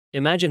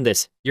Imagine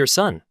this, your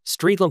son,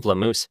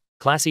 StreetLamp,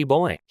 classy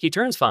boy. He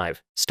turns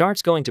 5,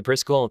 starts going to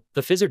preschool,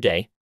 the fizzer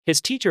day. His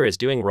teacher is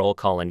doing roll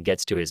call and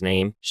gets to his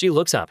name. She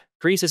looks up,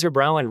 creases her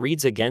brow and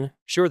reads again,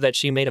 sure that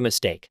she made a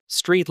mistake.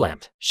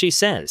 StreetLamp, she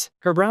says,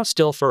 her brow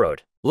still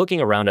furrowed,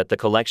 looking around at the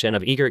collection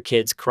of eager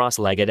kids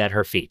cross-legged at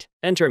her feet.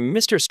 Enter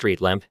Mr.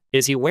 StreetLamp.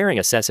 Is he wearing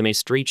a Sesame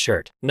Street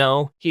shirt?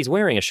 No, he's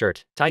wearing a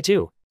shirt, tie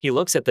too. He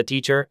looks at the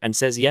teacher and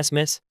says, yes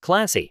miss,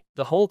 classy.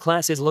 The whole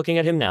class is looking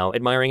at him now,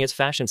 admiring his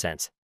fashion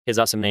sense, his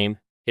awesome name,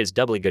 his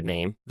doubly good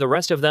name. The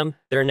rest of them,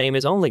 their name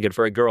is only good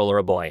for a girl or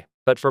a boy.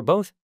 But for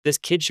both, this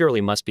kid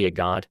surely must be a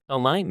god. Oh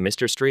my,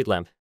 Mr.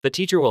 StreetLamp, the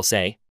teacher will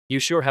say, you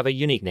sure have a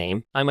unique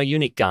name. I'm a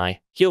unique guy,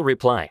 he'll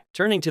reply,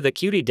 turning to the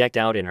cutie decked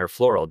out in her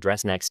floral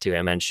dress next to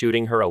him and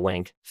shooting her a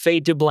wink.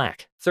 Fade to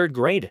black. 3rd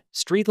grade,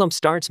 StreetLamp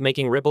starts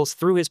making ripples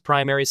through his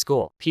primary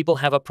school. People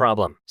have a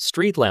problem.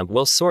 StreetLamp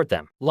will sort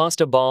them. Lost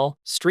a ball?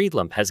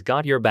 StreetLamp has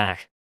got your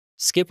back.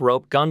 Skip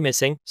rope gone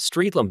missing?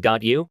 StreetLamp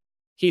got you.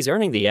 He's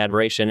earning the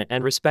admiration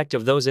and respect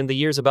of those in the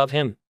years above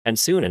him, and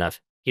soon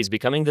enough, he's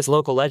becoming this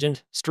local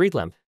legend,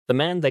 StreetLamp, the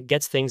man that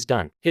gets things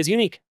done. His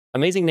unique,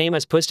 amazing name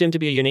has pushed him to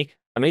be a unique,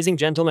 amazing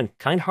gentleman,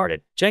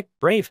 kind-hearted, check,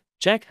 brave,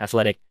 check,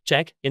 athletic,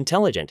 check,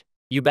 intelligent.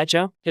 You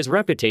betcha. His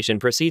reputation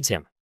precedes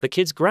him. The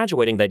kids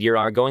graduating that year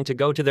are going to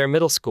go to their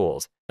middle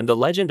schools, and the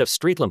legend of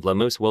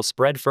StreetLamp will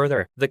spread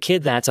further. The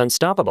kid that's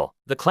unstoppable,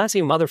 the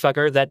classy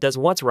motherfucker that does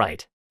what's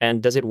right,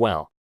 and does it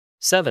well.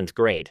 7th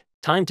grade.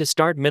 Time to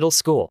start middle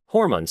school.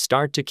 Hormones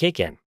start to kick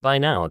in. By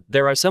now,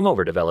 there are some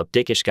overdeveloped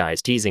dickish guys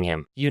teasing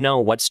him. You know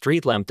what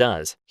StreetLamp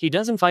does. He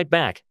doesn't fight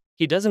back.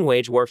 He doesn't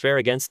wage warfare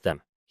against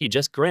them. He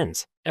just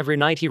grins. Every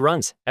night he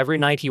runs. Every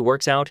night he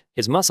works out.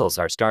 His muscles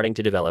are starting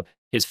to develop.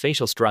 His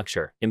facial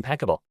structure,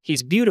 impeccable.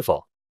 He's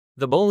beautiful.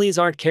 The bullies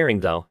aren't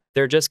caring though.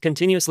 They're just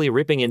continuously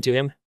ripping into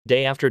him,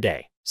 day after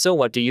day. So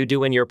what do you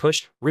do when you're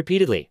pushed?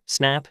 Repeatedly.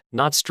 Snap.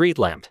 Not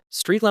StreetLamp.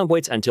 StreetLamp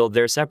waits until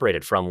they're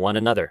separated from one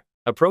another,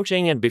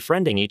 approaching and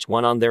befriending each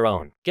one on their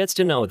own. Gets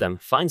to know them,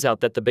 finds out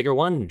that the bigger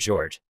one,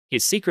 George,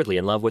 he's secretly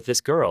in love with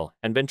this girl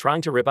and been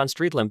trying to rip on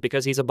StreetLamp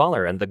because he's a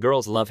baller and the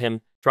girls love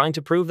him, trying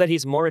to prove that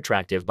he's more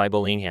attractive by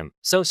bullying him.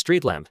 So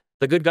StreetLamp,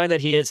 the good guy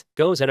that he is,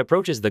 goes and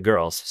approaches the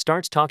girls,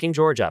 starts talking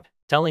George up,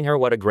 telling her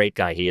what a great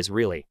guy he is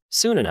really.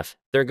 Soon enough,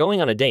 they're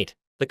going on a date,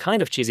 the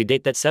kind of cheesy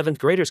date that 7th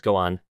graders go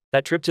on,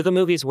 that trip to the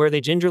movies where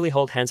they gingerly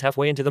hold hands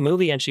halfway into the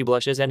movie and she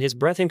blushes and his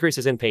breath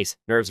increases in pace,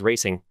 nerves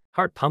racing,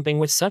 heart pumping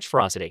with such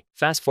ferocity.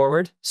 Fast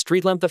forward,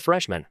 StreetLamp the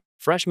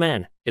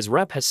freshman, his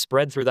rep has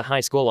spread through the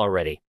high school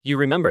already. You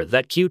remember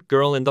that cute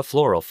girl in the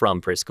floral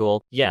from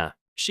preschool? Yeah,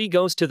 she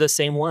goes to the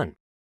same one.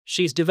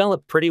 She's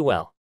developed pretty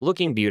well,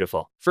 looking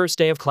beautiful. First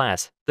day of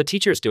class, the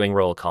teacher's doing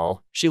roll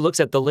call. She looks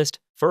at the list,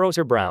 furrows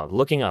her brow,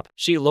 looking up.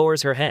 She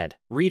lowers her head,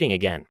 reading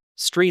again.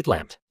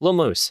 StreetLamp,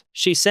 Lamoose,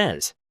 she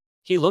says.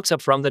 He looks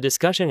up from the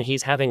discussion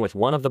he's having with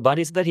one of the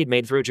buddies that he'd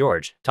made through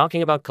George,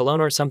 talking about cologne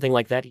or something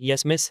like that.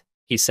 Yes miss,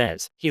 he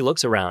says. He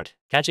looks around,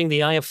 catching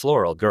the eye of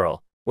floral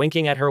girl,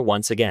 winking at her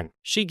once again.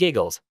 She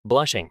giggles,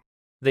 blushing.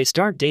 They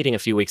start dating a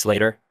few weeks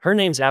later. Her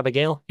name's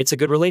Abigail. It's a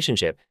good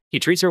relationship. He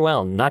treats her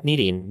well, not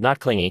needy, not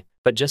clingy,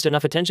 but just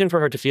enough attention for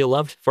her to feel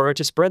loved, for her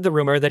to spread the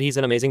rumor that he's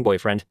an amazing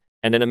boyfriend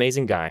and an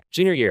amazing guy.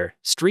 Junior year,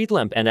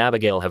 StreetLamp and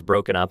Abigail have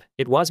broken up.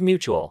 It was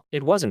mutual.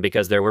 It wasn't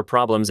because there were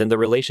problems in the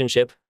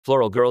relationship.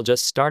 Floral girl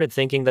just started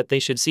thinking that they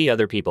should see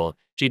other people.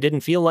 She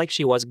didn't feel like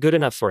she was good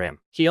enough for him.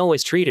 He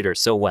always treated her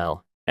so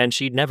well, and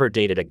she'd never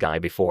dated a guy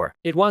before.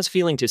 It was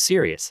feeling too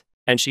serious,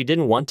 and she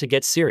didn't want to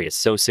get serious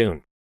so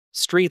soon.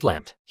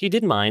 StreetLamp, he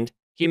didn't mind.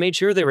 He made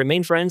sure they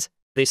remained friends.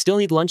 They still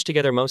eat lunch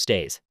together most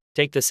days,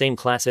 take the same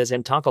classes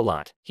and talk a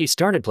lot. He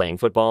started playing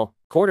football,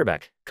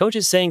 quarterback.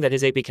 Coaches saying that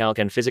his AP Calc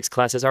and physics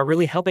classes are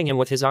really helping him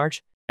with his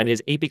arch, and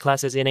his AP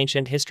classes in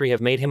ancient history have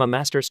made him a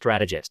master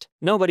strategist.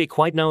 Nobody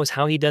quite knows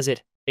how he does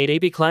it.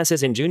 8 AP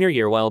classes in junior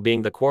year while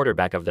being the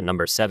quarterback of the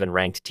number 7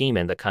 ranked team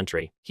in the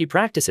country. He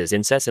practices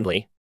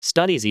incessantly,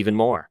 studies even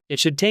more. It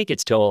should take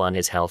its toll on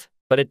his health,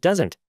 but it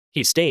doesn't.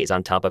 He stays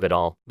on top of it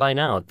all. By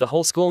now, the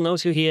whole school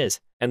knows who he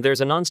is, and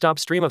there's a non-stop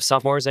stream of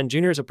sophomores and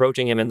juniors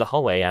approaching him in the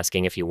hallway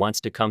asking if he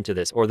wants to come to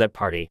this or that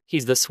party.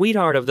 He's the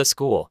sweetheart of the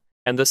school,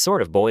 and the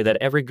sort of boy that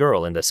every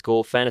girl in the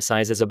school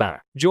fantasizes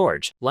about.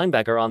 George,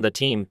 linebacker on the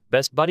team,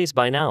 best buddies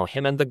by now.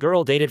 Him and the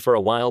girl dated for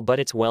a while, but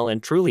it's well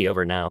and truly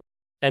over now.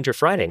 Enter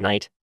Friday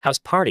night, house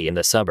party in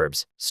the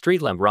suburbs.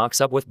 StreetLamp rocks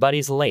up with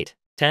buddies late,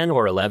 10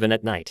 or 11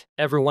 at night.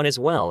 Everyone is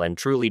well and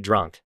truly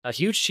drunk. A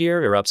huge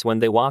cheer erupts when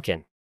they walk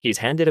in. He's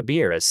handed a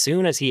beer as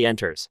soon as he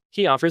enters.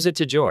 He offers it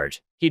to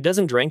George. He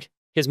doesn't drink.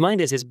 His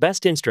mind is his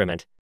best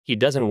instrument. He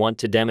doesn't want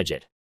to damage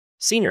it.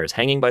 Senior's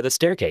hanging by the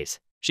staircase.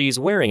 She's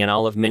wearing an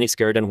olive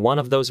miniskirt and one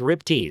of those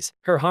ripped tees.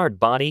 Her hard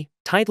body,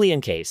 tightly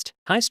encased.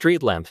 Hi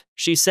StreetLamp,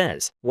 she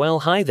says.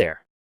 Well, hi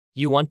there.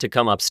 You want to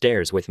come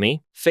upstairs with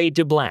me? Fade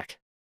to black.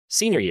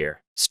 Senior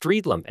year,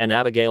 StreetLamp and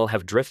Abigail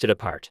have drifted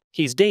apart.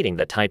 He's dating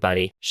the tight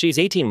buddy. She's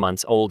 18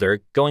 months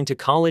older, going to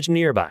college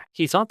nearby.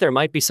 He thought there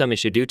might be some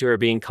issue due to her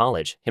being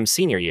college, him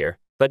senior year,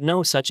 but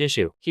no such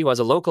issue. He was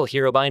a local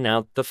hero by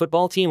now. The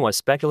football team was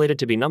speculated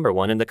to be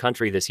 #1 in the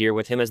country this year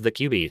with him as the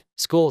QB.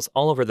 Schools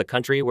all over the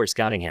country were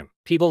scouting him.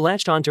 People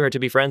latched onto her to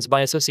be friends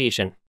by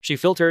association. She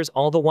filters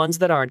all the ones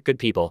that aren't good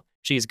people.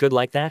 She's good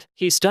like that.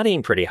 He's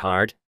studying pretty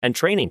hard, and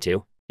training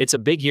too. It's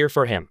a big year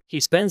for him. He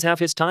spends half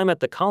his time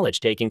at the college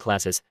taking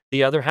classes,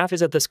 the other half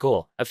is at the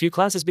school, a few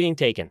classes being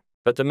taken,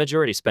 but the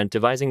majority spent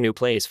devising new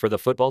plays for the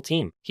football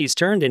team. He's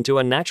turned into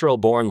a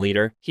natural-born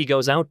leader. He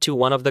goes out to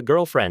one of the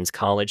girlfriend's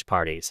college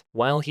parties.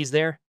 While he's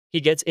there,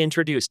 he gets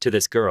introduced to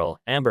this girl,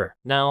 Amber.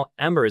 Now,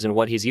 Amber isn't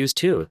what he's used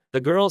to.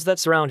 The girls that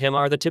surround him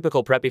are the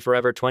typical preppy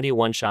Forever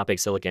 21 shopping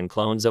silicon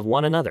clones of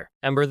one another.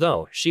 Amber,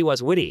 though, she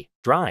was witty,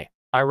 dry,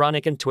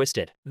 ironic and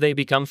twisted. They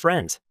become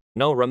friends.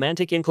 No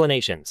romantic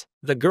inclinations.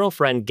 The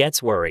girlfriend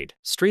gets worried.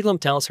 StreetLamp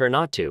tells her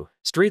not to.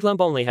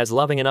 StreetLamp only has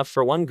loving enough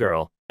for one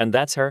girl, and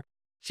that's her.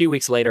 Few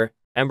weeks later,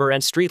 Amber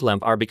and StreetLamp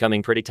are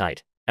becoming pretty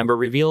tight. Amber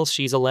reveals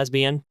she's a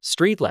lesbian.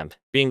 StreetLamp,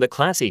 being the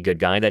classy good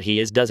guy that he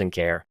is, doesn't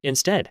care.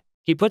 Instead,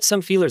 he puts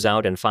some feelers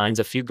out and finds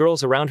a few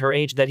girls around her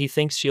age that he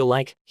thinks she'll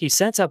like. He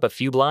sets up a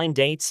few blind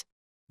dates.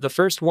 The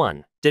first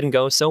one didn't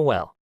go so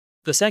well.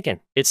 The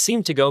second, it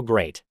seemed to go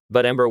great,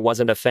 but Amber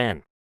wasn't a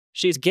fan.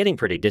 She's getting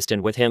pretty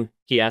distant with him.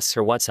 He asks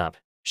her what's up.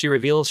 She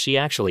reveals she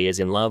actually is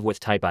in love with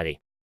Typebody.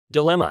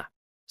 Dilemma.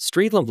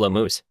 StreetLamp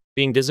Lamoose,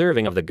 being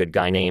deserving of the good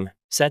guy name,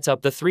 sets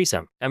up the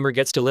threesome. Amber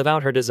gets to live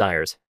out her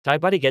desires.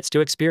 Typebody gets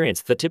to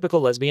experience the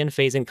typical lesbian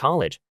phase in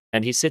college,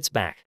 and he sits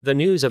back. The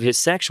news of his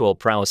sexual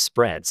prowess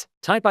spreads.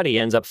 Typebody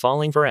ends up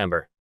falling for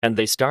Amber, and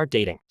they start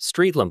dating.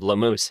 StreetLamp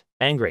Lamoose,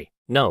 angry.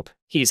 Nope.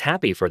 He's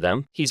happy for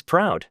them. He's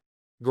proud.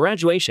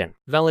 Graduation.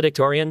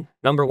 Valedictorian,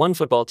 #1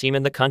 football team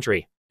in the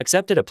country.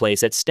 Accepted a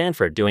place at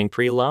Stanford doing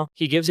pre-law.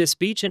 He gives his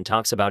speech and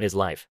talks about his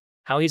life.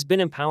 How he's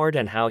been empowered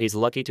and how he's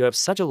lucky to have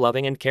such a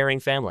loving and caring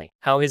family.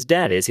 How his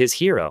dad is his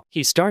hero.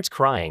 He starts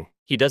crying.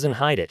 He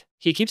doesn't hide it.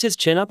 He keeps his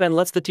chin up and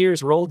lets the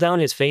tears roll down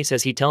his face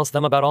as he tells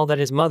them about all that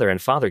his mother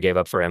and father gave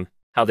up for him.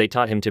 How they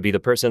taught him to be the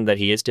person that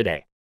he is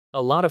today.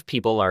 A lot of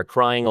people are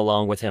crying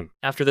along with him.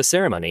 After the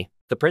ceremony,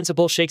 the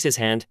principal shakes his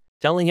hand,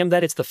 telling him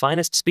that it's the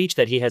finest speech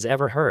that he has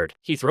ever heard.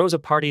 He throws a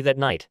party that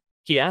night.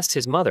 He asks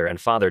his mother and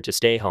father to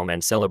stay home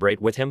and celebrate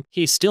with him.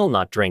 He's still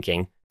not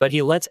drinking, but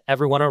he lets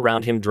everyone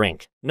around him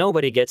drink.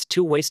 Nobody gets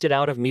too wasted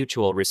out of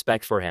mutual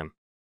respect for him.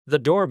 The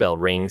doorbell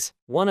rings.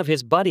 One of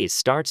his buddies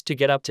starts to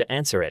get up to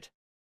answer it.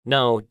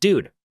 No,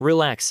 dude,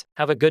 relax,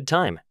 have a good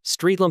time,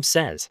 StreetLamp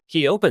says.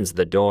 He opens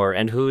the door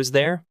and who's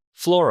there?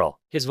 Floral.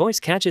 His voice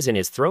catches in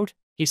his throat.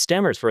 He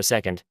stammers for a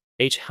second.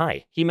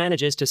 Hi, he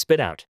manages to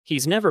spit out.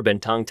 He's never been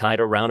tongue-tied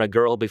around a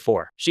girl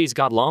before. She's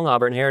got long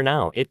auburn hair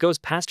now, it goes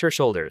past her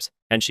shoulders,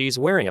 and she's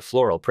wearing a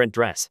floral print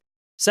dress.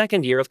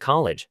 Second year of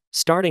college,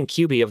 starting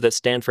QB of the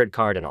Stanford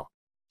Cardinal.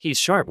 He's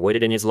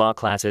sharp-witted in his law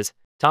classes,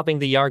 topping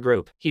the YAR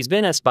group. He's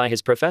been asked by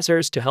his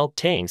professors to help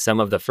tang some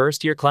of the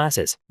first-year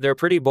classes. They're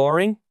pretty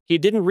boring. He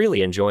didn't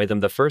really enjoy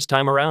them the first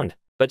time around,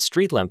 but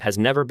StreetLamp has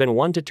never been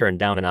one to turn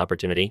down an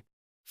opportunity.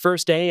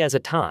 First day as a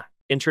TA.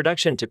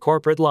 Introduction to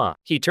Corporate Law.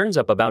 He turns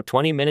up about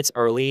 20 minutes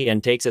early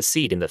and takes a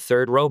seat in the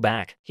third row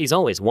back. He's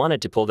always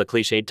wanted to pull the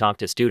cliched talk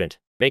to student,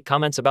 make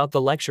comments about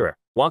the lecturer,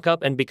 walk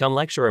up and become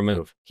lecturer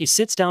move. He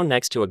sits down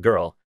next to a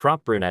girl,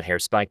 crop brunette hair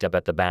spiked up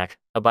at the back,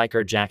 a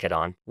biker jacket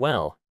on.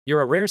 Well,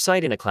 you're a rare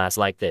sight in a class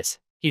like this,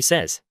 he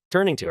says,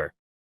 turning to her.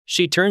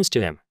 She turns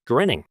to him,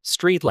 grinning.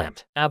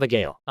 StreetLamp.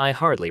 Abigail, I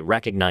hardly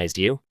recognized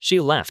you.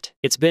 She left.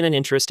 It's been an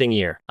interesting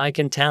year, I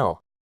can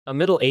tell. A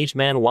middle-aged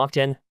man walked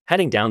in,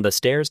 heading down the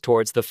stairs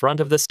towards the front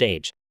of the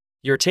stage.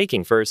 You're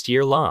taking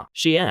first-year law,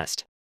 she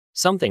asked.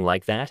 Something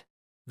like that.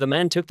 The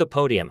man took the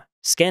podium,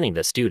 scanning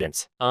the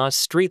students.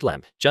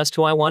 StreetLamp, just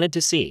who I wanted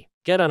to see.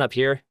 Get on up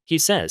here, he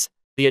says,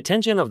 the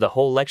attention of the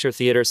whole lecture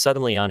theater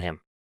suddenly on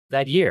him.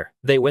 That year,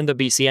 they win the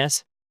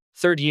BCS.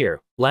 Third year,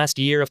 last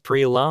year of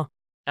pre-law.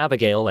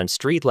 Abigail and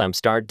StreetLamp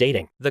start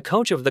dating. The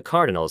coach of the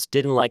Cardinals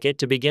didn't like it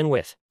to begin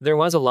with. There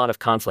was a lot of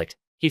conflict.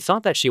 He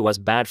thought that she was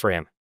bad for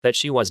him, that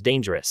she was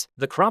dangerous.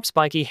 The crop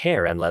spiky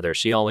hair and leather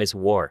she always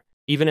wore,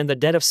 even in the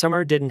dead of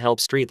summer, didn't help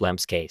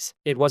StreetLamp's case.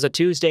 It was a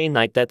Tuesday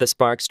night that the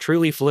sparks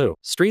truly flew.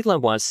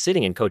 StreetLamp was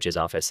sitting in Coach's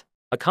office.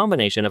 A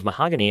combination of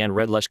mahogany and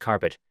red lush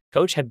carpet.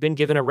 Coach had been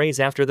given a raise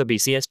after the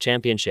BCS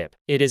championship.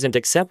 It isn't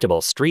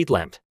acceptable,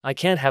 StreetLamp. I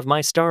can't have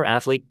my star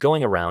athlete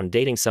going around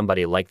dating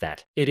somebody like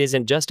that. It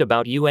isn't just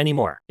about you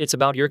anymore. It's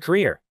about your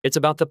career. It's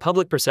about the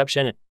public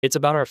perception. It's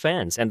about our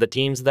fans and the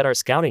teams that are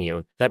scouting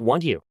you, that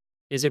want you.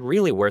 Is it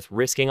really worth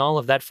risking all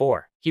of that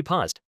for? He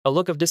paused, a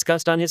look of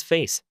disgust on his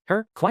face.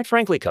 Quite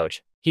frankly,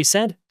 Coach, he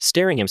said,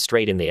 staring him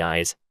straight in the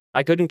eyes.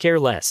 I couldn't care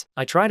less.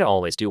 I try to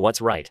always do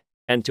what's right,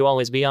 and to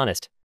always be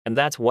honest. And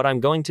that's what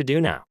I'm going to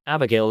do now.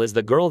 Abigail is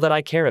the girl that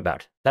I care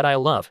about, that I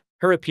love.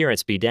 Her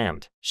appearance be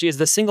damned. She is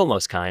the single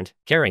most kind,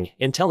 caring,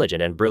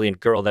 intelligent and brilliant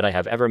girl that I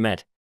have ever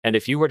met. And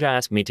if you were to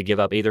ask me to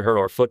give up either her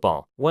or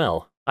football,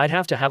 well, I'd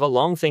have to have a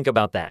long think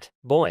about that.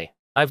 Boy,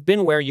 I've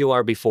been where you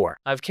are before.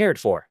 I've cared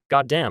for.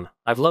 Goddamn,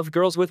 I've loved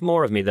girls with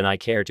more of me than I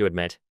care to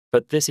admit.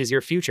 But this is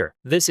your future.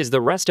 This is the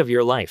rest of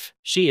your life.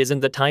 She isn't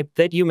the type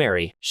that you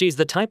marry. She's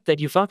the type that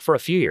you fuck for a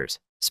few years.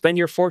 spend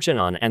your fortune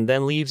on and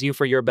then leaves you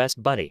for your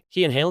best buddy.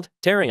 He inhaled,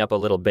 tearing up a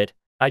little bit.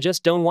 I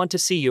just don't want to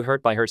see you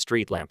hurt by her,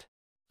 StreetLamp.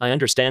 I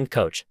understand,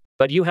 coach.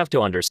 But you have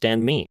to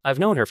understand me. I've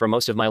known her for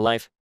most of my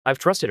life. I've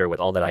trusted her with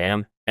all that I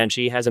am, and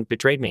she hasn't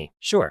betrayed me.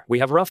 Sure, we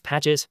have rough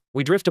patches,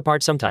 we drift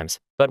apart sometimes,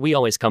 but we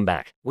always come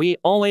back. We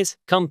always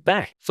come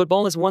back.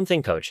 Football is one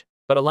thing, coach,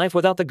 but a life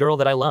without the girl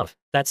that I love,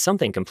 that's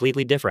something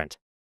completely different.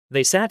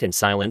 They sat in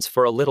silence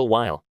for a little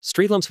while.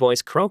 StreetLamp's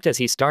voice croaked as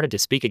he started to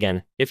speak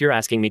again. If you're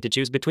asking me to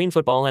choose between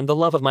football and the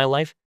love of my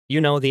life,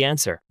 you know the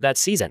answer. That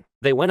season,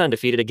 they went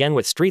undefeated again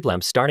with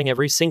StreetLamp starting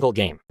every single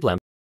game.